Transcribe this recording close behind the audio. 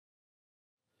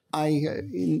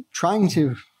in trying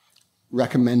to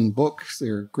recommend books,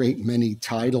 there are a great many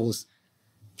titles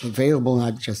available, and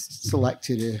I've just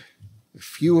selected a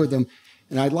few of them.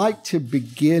 And I'd like to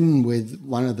begin with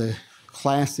one of the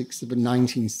classics of the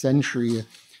 19th century, a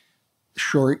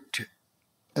short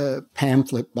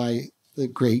pamphlet by the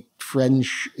great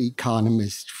French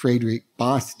economist Frédéric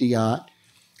Bastiat,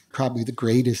 probably the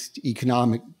greatest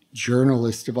economic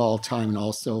journalist of all time and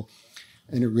also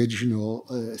an original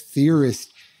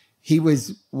theorist. He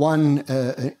was one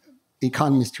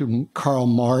economist whom Karl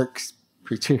Marx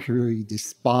particularly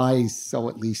despised, so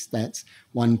at least that's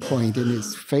one point in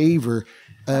his favor.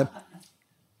 The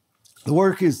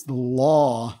work is The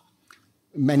Law.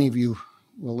 Many of you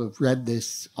will have read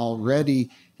this already.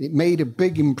 It made a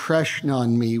big impression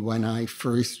on me when I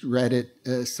first read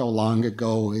it so long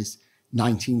ago as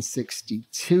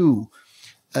 1962.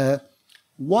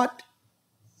 What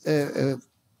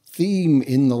theme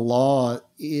in The Law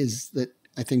is that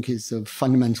I think is of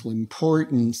fundamental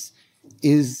importance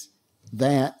is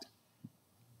that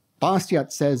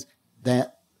Bastiat says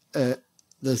that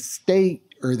the state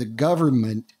or the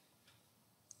government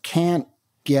can't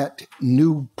get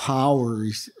new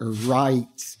powers or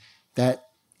rights that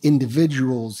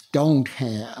individuals don't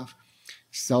have.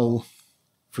 So,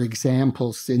 for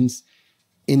example, since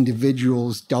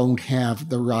individuals don't have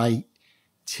the right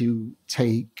to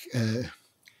take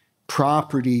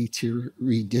property to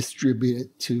redistribute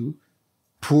it to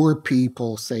poor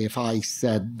people, say if I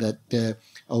said that,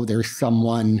 there's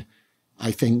someone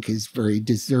I think is very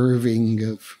deserving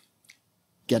of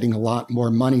getting a lot more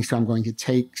money, so I'm going to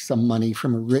take some money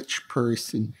from a rich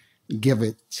person and give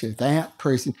it to that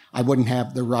person. I wouldn't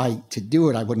have the right to do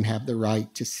it. I wouldn't have the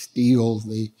right to steal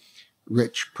the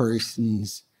rich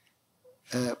person's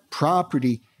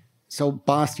property. So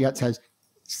Bastiat says,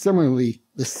 similarly,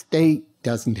 the state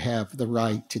doesn't have the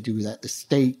right to do that. The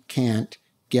state can't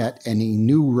get any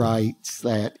new rights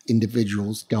that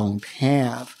individuals don't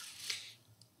have.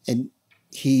 And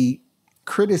he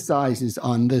criticizes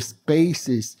on this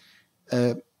basis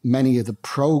many of the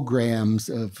programs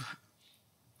of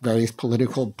various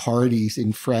political parties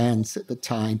in France at the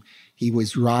time he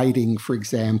was writing. For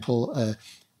example,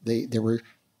 there were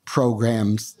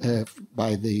programs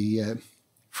by the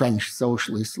French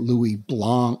socialist Louis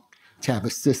Blanc to have a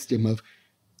system of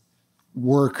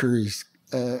workers'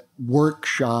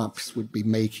 workshops would be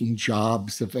making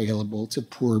jobs available to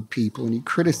poor people. And he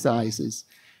criticizes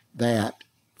that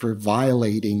for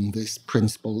violating this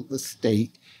principle, the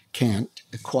state can't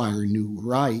acquire new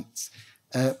rights.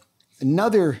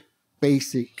 Another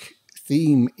basic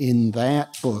theme in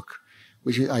that book,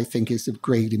 which I think is of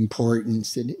great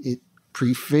importance, and it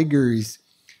prefigures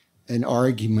an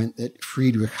argument that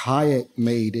Friedrich Hayek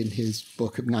made in his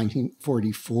book of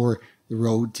 1944, The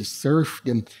Road to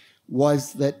Serfdom,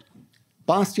 was that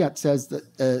Bastiat says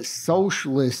that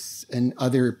socialists and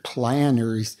other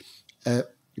planners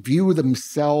view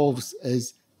themselves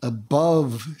as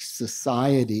above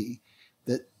society,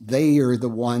 that they are the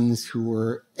ones who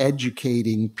are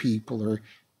educating people or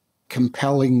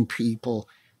compelling people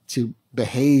to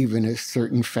behave in a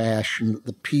certain fashion, that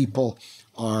the people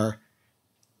are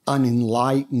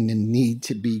unenlightened and need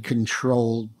to be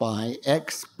controlled by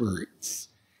experts,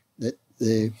 that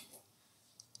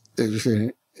there's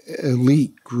an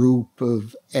elite group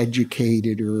of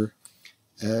educated or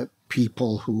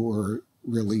people who are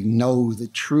really know the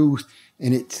truth,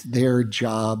 and it's their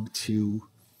job to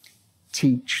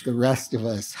teach the rest of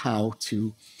us how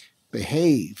to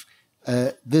behave.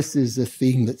 This is a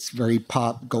theme that's very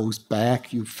goes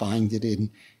back. You find it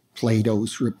in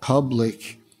Plato's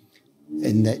Republic,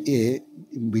 and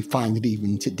we find it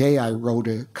even today. I wrote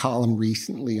a column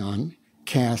recently on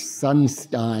Cass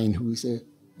Sunstein, who's a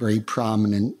very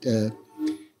prominent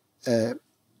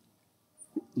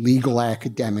legal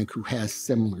academic who has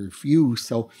similar views.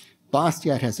 So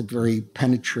Bastiat has a very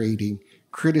penetrating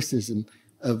criticism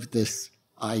of this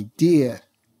idea.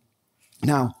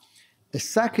 Now, the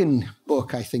second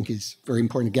book I think is very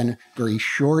important. Again, a very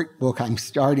short book. I'm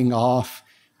starting off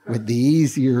with the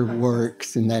easier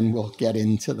works, and then we'll get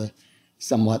into the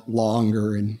somewhat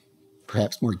longer and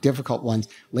perhaps more difficult ones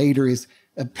later, is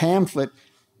a pamphlet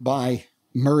by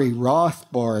Murray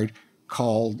Rothbard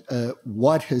called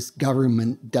What Has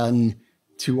Government Done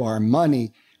to Our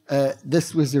Money?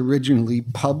 This was originally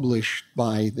published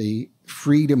by the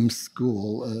Freedom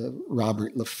School,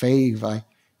 Robert Lefebvre. I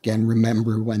again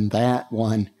remember when that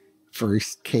one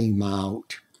first came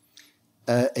out.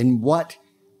 And what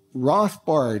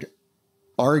Rothbard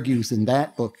argues in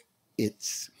that book,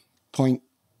 its point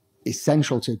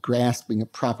essential to grasping a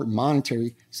proper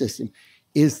monetary system,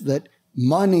 is that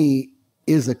money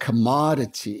is a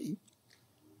commodity.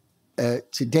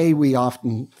 Today, we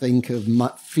often think of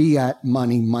fiat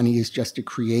money. Money is just a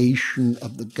creation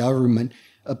of the government.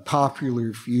 A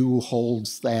popular view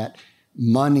holds that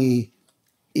money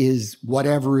is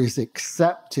whatever is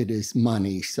accepted as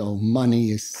money. So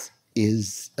money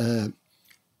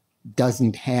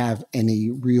doesn't have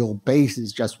any real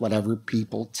basis. Just whatever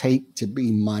people take to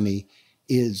be money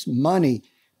is money.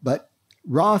 But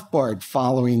Rothbard,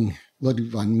 following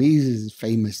Ludwig von Mises'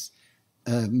 famous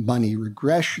money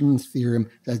regression theorem,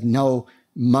 says no,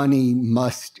 money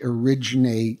must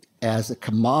originate as a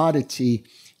commodity,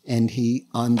 and he,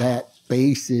 on that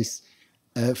basis,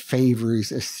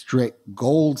 favors a strict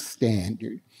gold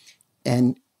standard.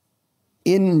 And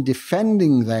in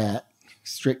defending that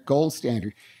strict gold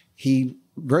standard, he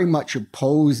very much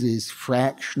opposes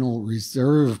fractional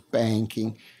reserve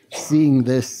banking, seeing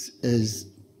this as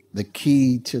the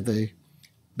key to the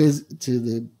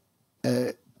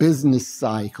business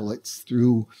cycle. It's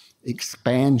through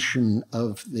expansion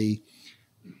of the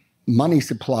money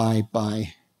supply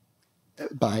by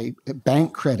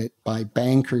bank credit, by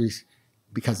bankers,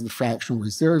 because of the fractional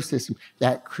reserve system,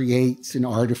 that creates an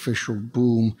artificial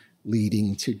boom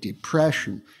leading to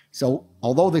depression. So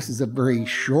although this is a very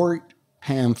short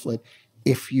pamphlet,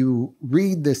 if you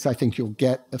read this, I think you'll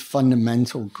get a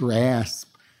fundamental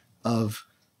grasp of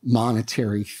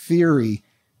monetary theory,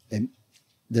 and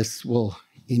this will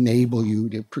enable you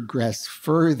to progress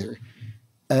further.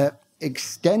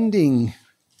 Extending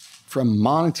from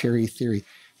monetary theory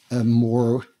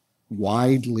more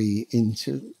widely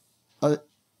into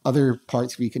other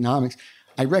parts of economics,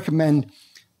 I recommend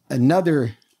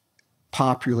another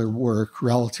popular work,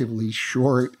 relatively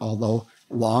short, although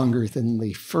longer than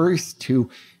the first two,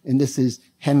 and this is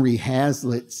Henry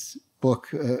Hazlitt's book,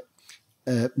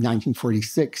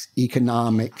 1946,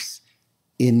 Economics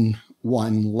in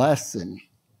One Lesson.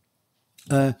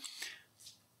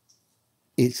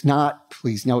 It's not,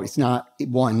 please note, it's not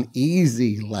one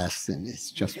easy lesson.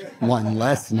 It's just one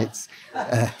lesson. It's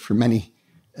for many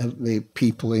of the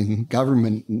people in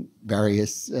government and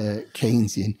various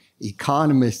Keynesian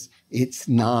economists, it's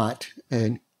not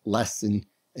a lesson,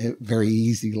 a very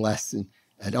easy lesson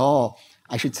at all.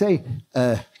 I should say,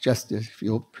 just if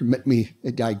you'll permit me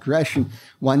a digression,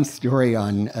 one story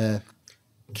on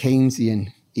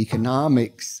Keynesian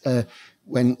economics.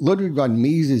 When Ludwig von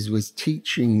Mises was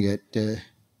teaching at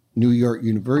New York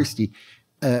University,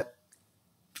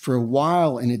 for a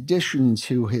while, in addition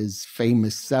to his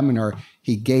famous seminar,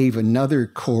 he gave another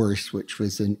course, which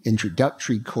was an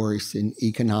introductory course in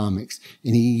economics,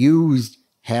 and he used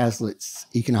Hazlitt's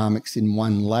Economics in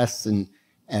One Lesson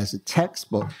as a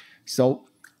textbook. So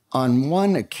on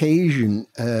one occasion,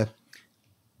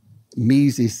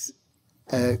 Mises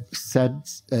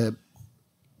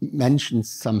mentioned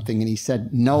something, and he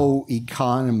said, no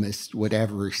economist would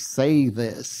ever say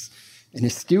this. And a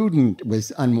student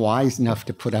was unwise enough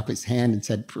to put up his hand and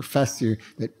said, Professor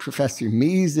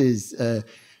Mises,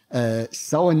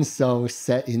 so-and-so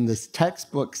said in this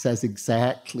textbook says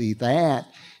exactly that.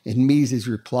 And Mises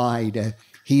replied,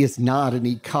 he is not an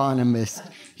economist,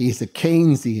 he is a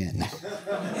Keynesian.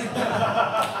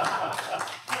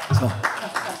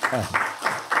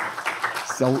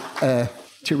 So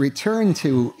to return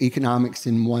to Economics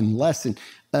in One Lesson,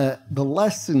 the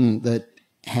lesson that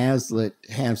Hazlitt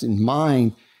has in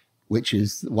mind, which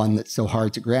is the one that's so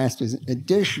hard to grasp, is in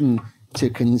addition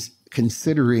to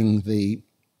considering the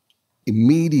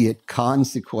immediate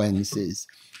consequences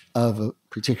of a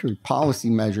particular policy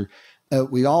measure,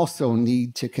 we also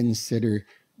need to consider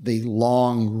the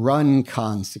long-run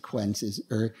consequences,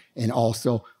 and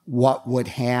also what would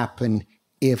happen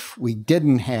if we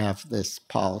didn't have this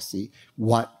policy,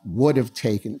 what would have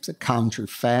taken. It's a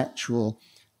counterfactual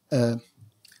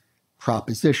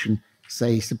proposition.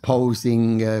 Say,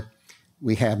 supposing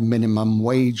we have minimum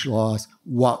wage laws,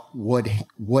 what would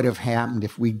have happened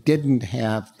if we didn't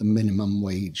have the minimum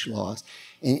wage laws?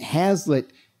 And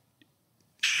Hazlitt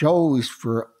shows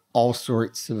for all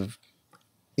sorts of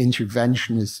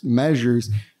interventionist measures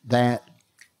that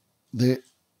the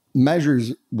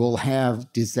measures will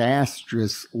have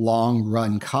disastrous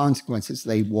long-run consequences.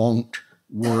 They won't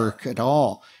work at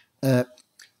all.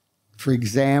 For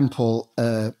example,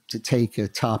 to take a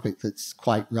topic that's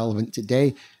quite relevant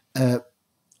today,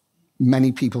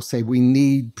 many people say we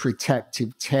need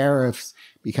protective tariffs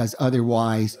because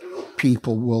otherwise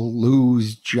people will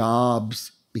lose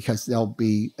jobs because there'll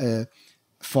be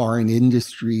foreign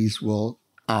industries will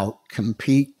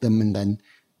outcompete them, and then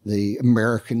the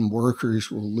American workers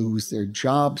will lose their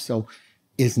jobs. So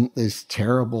isn't this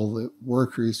terrible that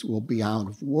workers will be out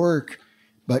of work?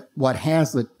 But what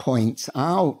Hazlitt points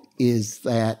out is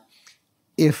that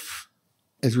if,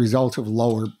 as a result of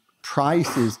lower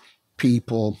prices,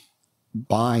 people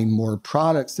buy more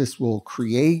products, this will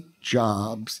create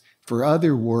jobs for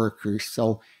other workers.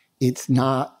 So it's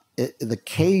not the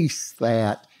case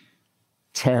that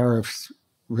tariffs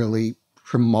really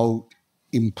promote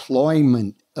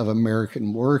employment of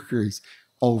American workers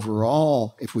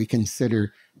overall, if we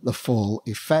consider the full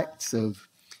effects of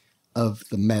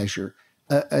the measure.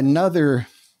 Another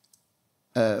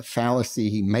fallacy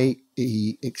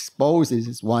he exposes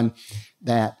is one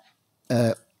that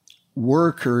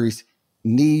workers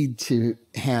need to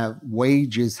have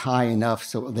wages high enough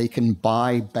so they can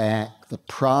buy back the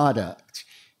product.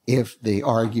 If the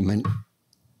argument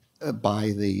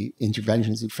by the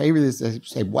interventions in favor of this, they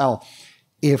say, well,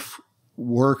 if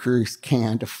workers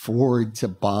can't afford to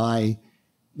buy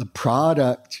the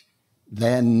product,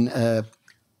 then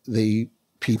the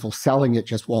people selling it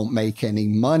just won't make any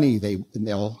money.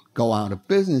 They'll go out of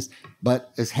business.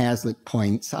 But as Hazlitt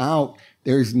points out,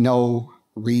 there's no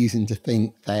reason to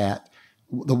think that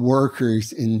the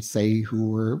workers in, say,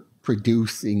 who were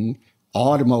producing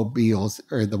automobiles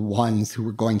are the ones who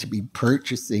are going to be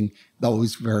purchasing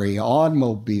those very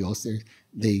automobiles.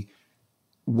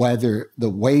 Whether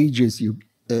the wages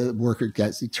the worker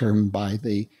gets determined by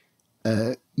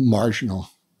their marginal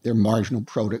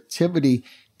productivity,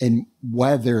 and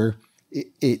whether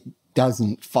it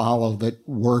doesn't follow that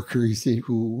workers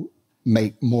who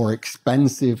make more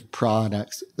expensive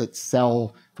products that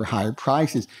sell for higher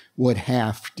prices would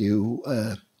have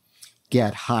to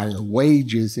get higher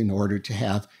wages in order to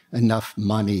have enough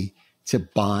money to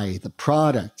buy the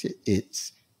product.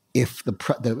 It's if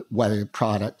whether the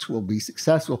product will be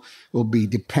successful will be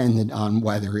dependent on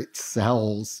whether it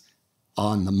sells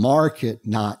on the market,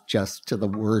 not just to the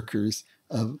workers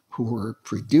who are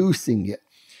producing it.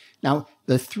 Now,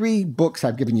 the three books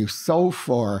I've given you so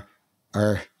far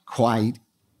are quite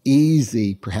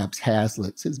easy. Perhaps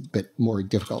Hazlitt's is a bit more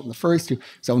difficult than the first two.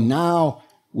 So now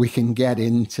we can get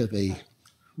into the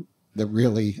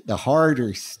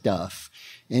harder stuff.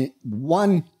 And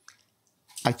one,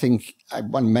 I think I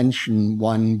want to mention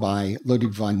one by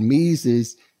Ludwig von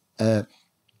Mises,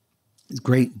 his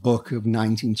great book of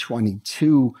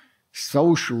 1922,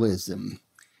 Socialism.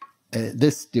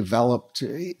 This developed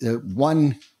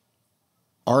one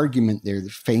argument there, the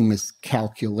famous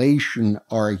calculation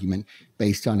argument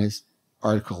based on his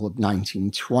article of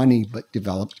 1920, but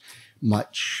developed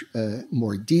much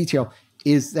more detail,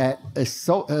 is that a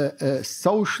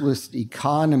socialist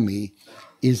economy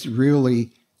is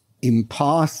really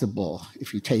impossible.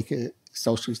 If you take a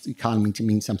socialist economy to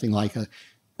mean something like a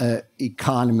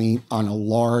economy on a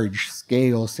large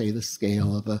scale, say the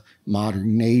scale of a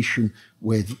modern nation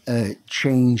with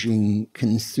changing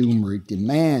consumer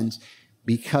demands,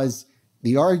 because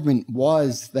the argument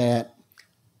was that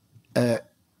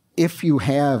if you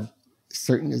have a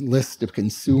certain list of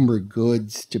consumer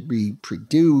goods to be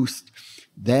produced,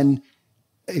 then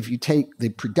if you take the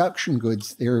production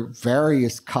goods, there are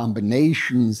various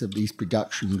combinations of these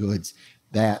production goods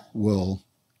that will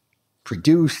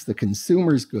produce the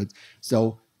consumer's goods.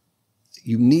 So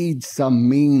you need some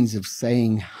means of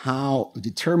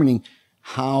determining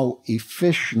how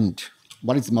efficient,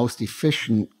 what is the most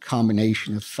efficient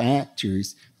combination of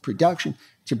factors, production,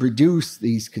 to produce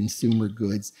these consumer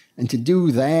goods. And to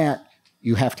do that,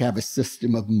 you have to have a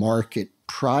system of market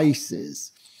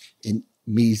prices. And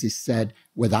Mises said,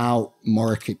 without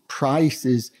market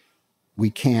prices, we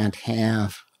can't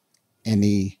have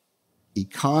any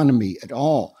economy at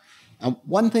all. Now,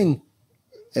 one thing,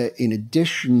 in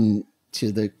addition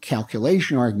to the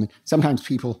calculation argument, sometimes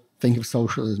people think of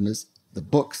socialism as the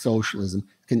book Socialism.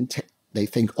 They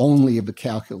think only of the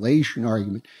calculation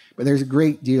argument, but there's a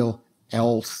great deal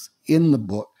else in the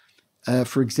book.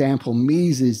 For example,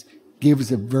 Mises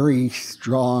gives a very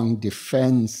strong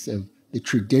defense of the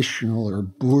traditional or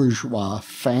bourgeois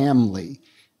family.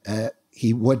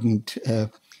 He wouldn't,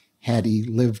 had he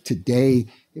lived today,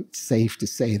 it's safe to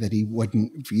say that he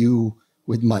wouldn't view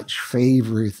with much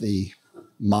favor the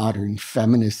modern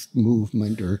feminist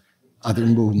movement or other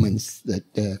movements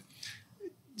that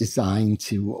designed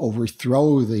to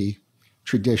overthrow the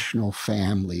traditional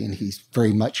family. And he's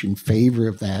very much in favor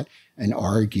of that and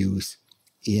argues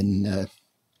in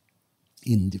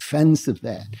defense of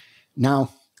that.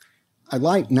 Now, I'd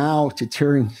like now to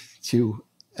turn to,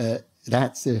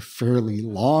 that's a fairly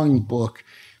long book.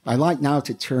 I'd like now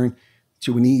to turn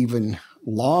to an even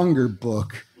longer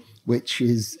book, which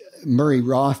is Murray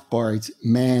Rothbard's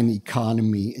Man,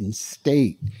 Economy, and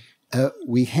State.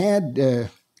 We had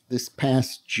this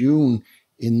past June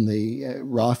in the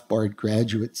Rothbard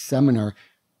graduate seminar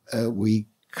we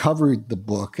covered the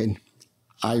book, and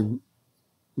I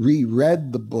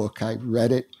reread the book. I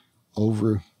read it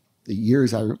over the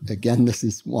years. Again, this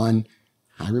is one,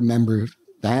 I remember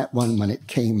that one when it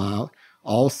came out,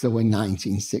 also in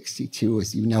 1962.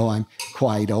 As you know, I'm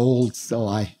quite old, so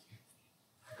I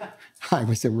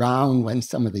was around when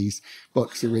some of these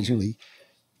books originally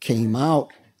came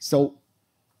out. So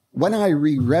when I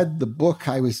reread the book,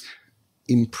 I was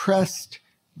impressed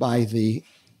by the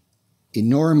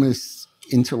enormous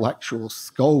intellectual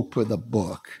scope of the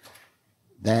book,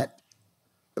 that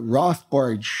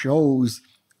Rothbard shows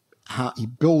how he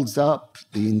builds up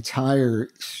the entire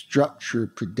structure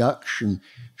of production,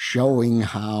 showing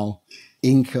how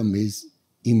income is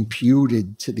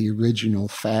imputed to the original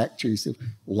factors of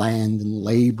land and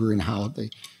labor, and how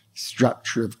the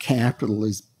structure of capital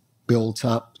is built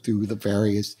up through the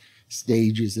various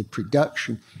stages of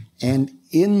production. And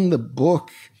in the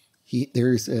book,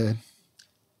 there's an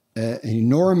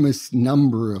enormous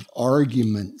number of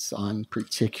arguments on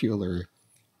particular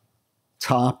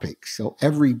topics. So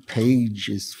every page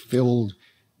is filled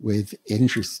with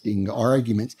interesting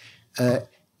arguments.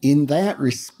 In that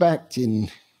respect, in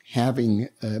having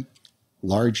a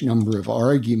large number of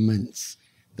arguments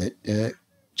that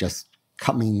just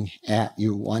coming at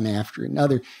you one after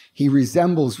another, he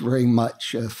resembles very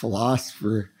much a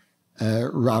philosopher,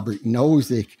 Robert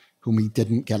Nozick, whom he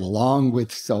didn't get along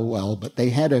with so well, but they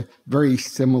had a very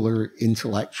similar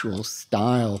intellectual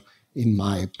style, in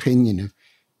my opinion,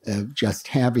 of just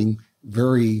having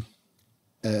very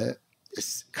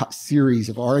series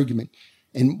of argument.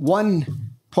 And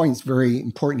one point's very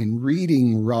important in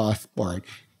reading Rothbard.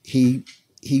 He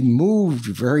moved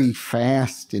very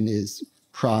fast in his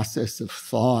process of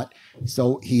thought,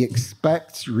 so he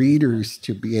expects readers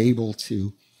to be able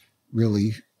to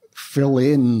really fill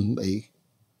in the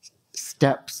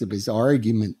steps of his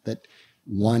argument that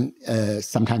one,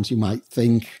 sometimes you might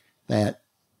think that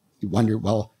you wonder,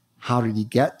 well, how did he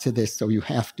get to this? So you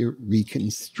have to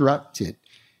reconstruct it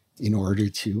in order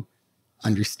to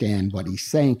understand what he's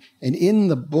saying. And in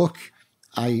the book,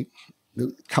 it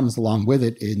comes along with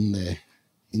it in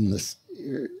this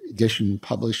edition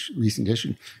recent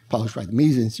edition published by the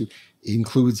Mises Institute, it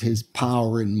includes his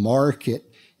Power and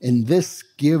Market. And this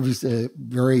gives a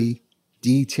very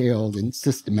detailed and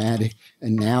systematic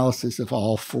analysis of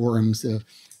all forms of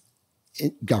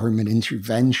government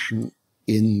intervention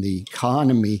in the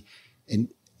economy. And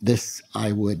this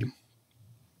I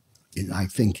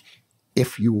think,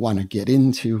 if you want to get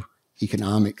into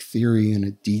economic theory in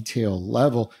a detailed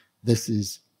level, this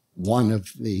is one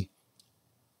of the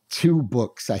two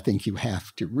books I think you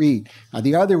have to read. Now,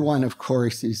 the other one, of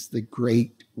course, is the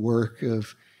great work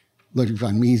of Ludwig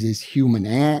von Mises' Human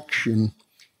Action,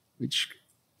 which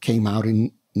came out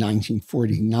in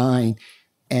 1949.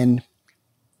 And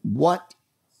what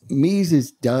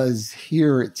Mises does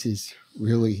here,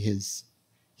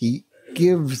 he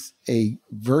gives a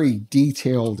very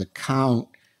detailed account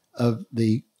of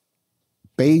the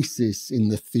basis in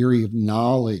the theory of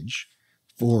knowledge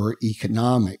for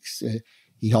economics.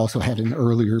 He also had an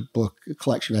earlier book, a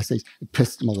collection of essays,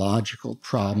 Epistemological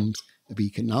Problems of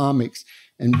Economics.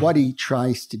 And what he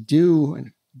tries to do,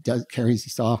 and carries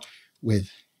this off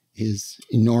with his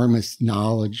enormous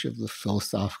knowledge of the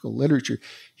philosophical literature,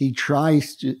 he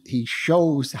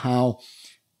shows how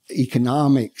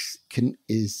economics can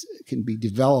be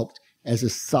developed as a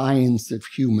science of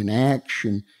human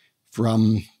action,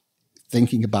 from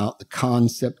thinking about the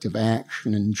concept of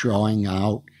action and drawing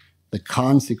out the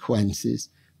consequences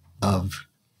of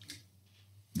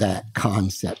that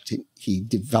concept. He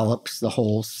develops the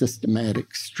whole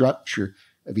systematic structure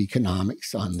of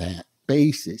economics on that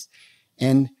basis.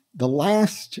 And the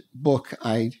last book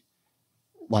I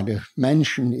want to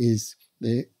mention is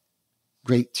the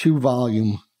great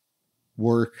 2-volume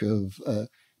work of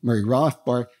Murray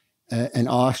Rothbard, an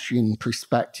Austrian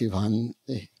perspective on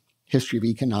the history of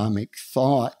economic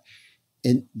thought.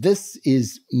 And this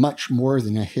is much more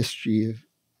than a history of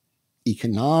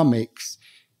economics.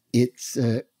 It's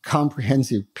a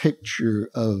comprehensive picture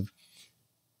of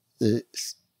the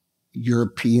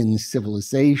European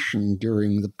civilization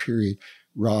during the period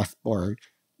Rothbard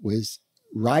was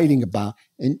writing about.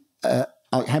 And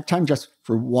I'll have time just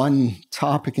for one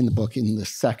topic in the book, in the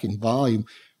second volume,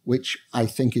 which I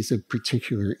think is of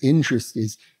particular interest,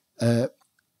 is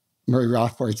Murray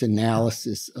Rothbard's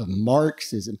analysis of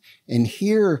Marxism. And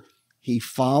here he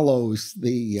follows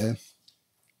the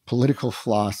political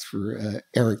philosopher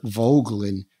Eric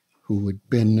Voegelin, who had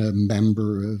been a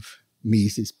member of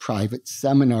Mises' private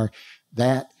seminar,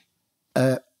 that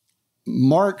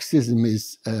Marxism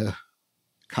is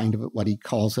kind of what he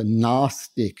calls a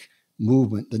Gnostic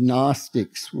movement. The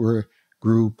Gnostics were a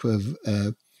group of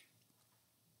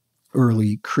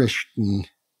early Christian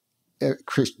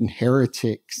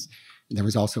heretics. And there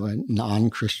was also a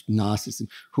non-Christian Gnosticism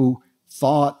who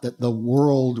thought that the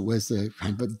world was a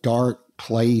kind of a dark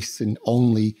place and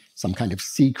only some kind of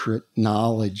secret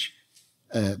knowledge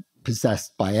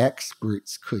possessed by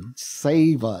experts could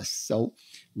save us. So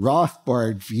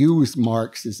Rothbard views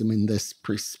Marxism in this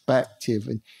perspective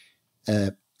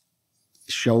and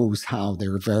shows how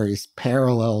there are various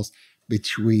parallels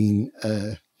between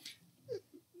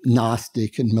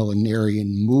Gnostic and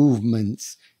millenarian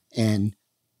movements and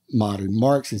modern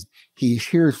Marxism. He's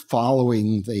here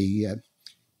following the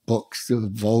books of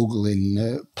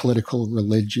Vogelin, Political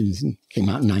Religions, and came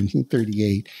out in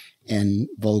 1938, and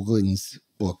Vogelin's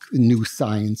book, The New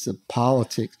Science of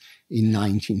Politics, in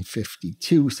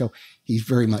 1952. So he's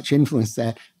very much influenced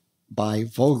that by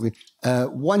Vogelin.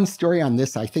 One story on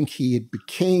this, I think he had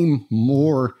became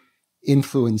more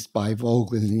influenced by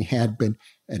Vogelin than he had been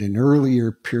at an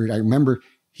earlier period. I remember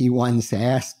he once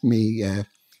asked me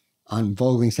on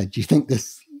Vogelin, he said, do you think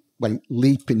this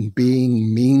leap in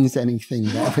being means anything?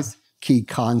 That was a key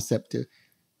concept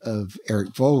of Eric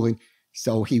Vogelin.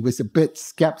 So he was a bit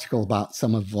skeptical about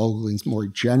some of Vogelin's more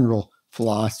general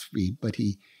philosophy, but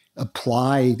he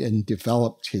applied and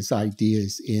developed his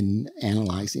ideas in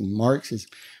analyzing Marxism.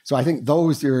 So I think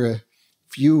those are a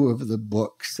few of the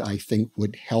books I think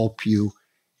would help you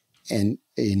in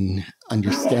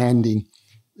understanding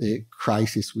the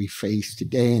crisis we face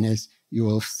today. And as you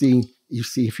will see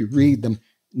if you read them,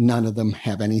 none of them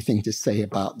have anything to say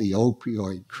about the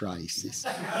opioid crisis.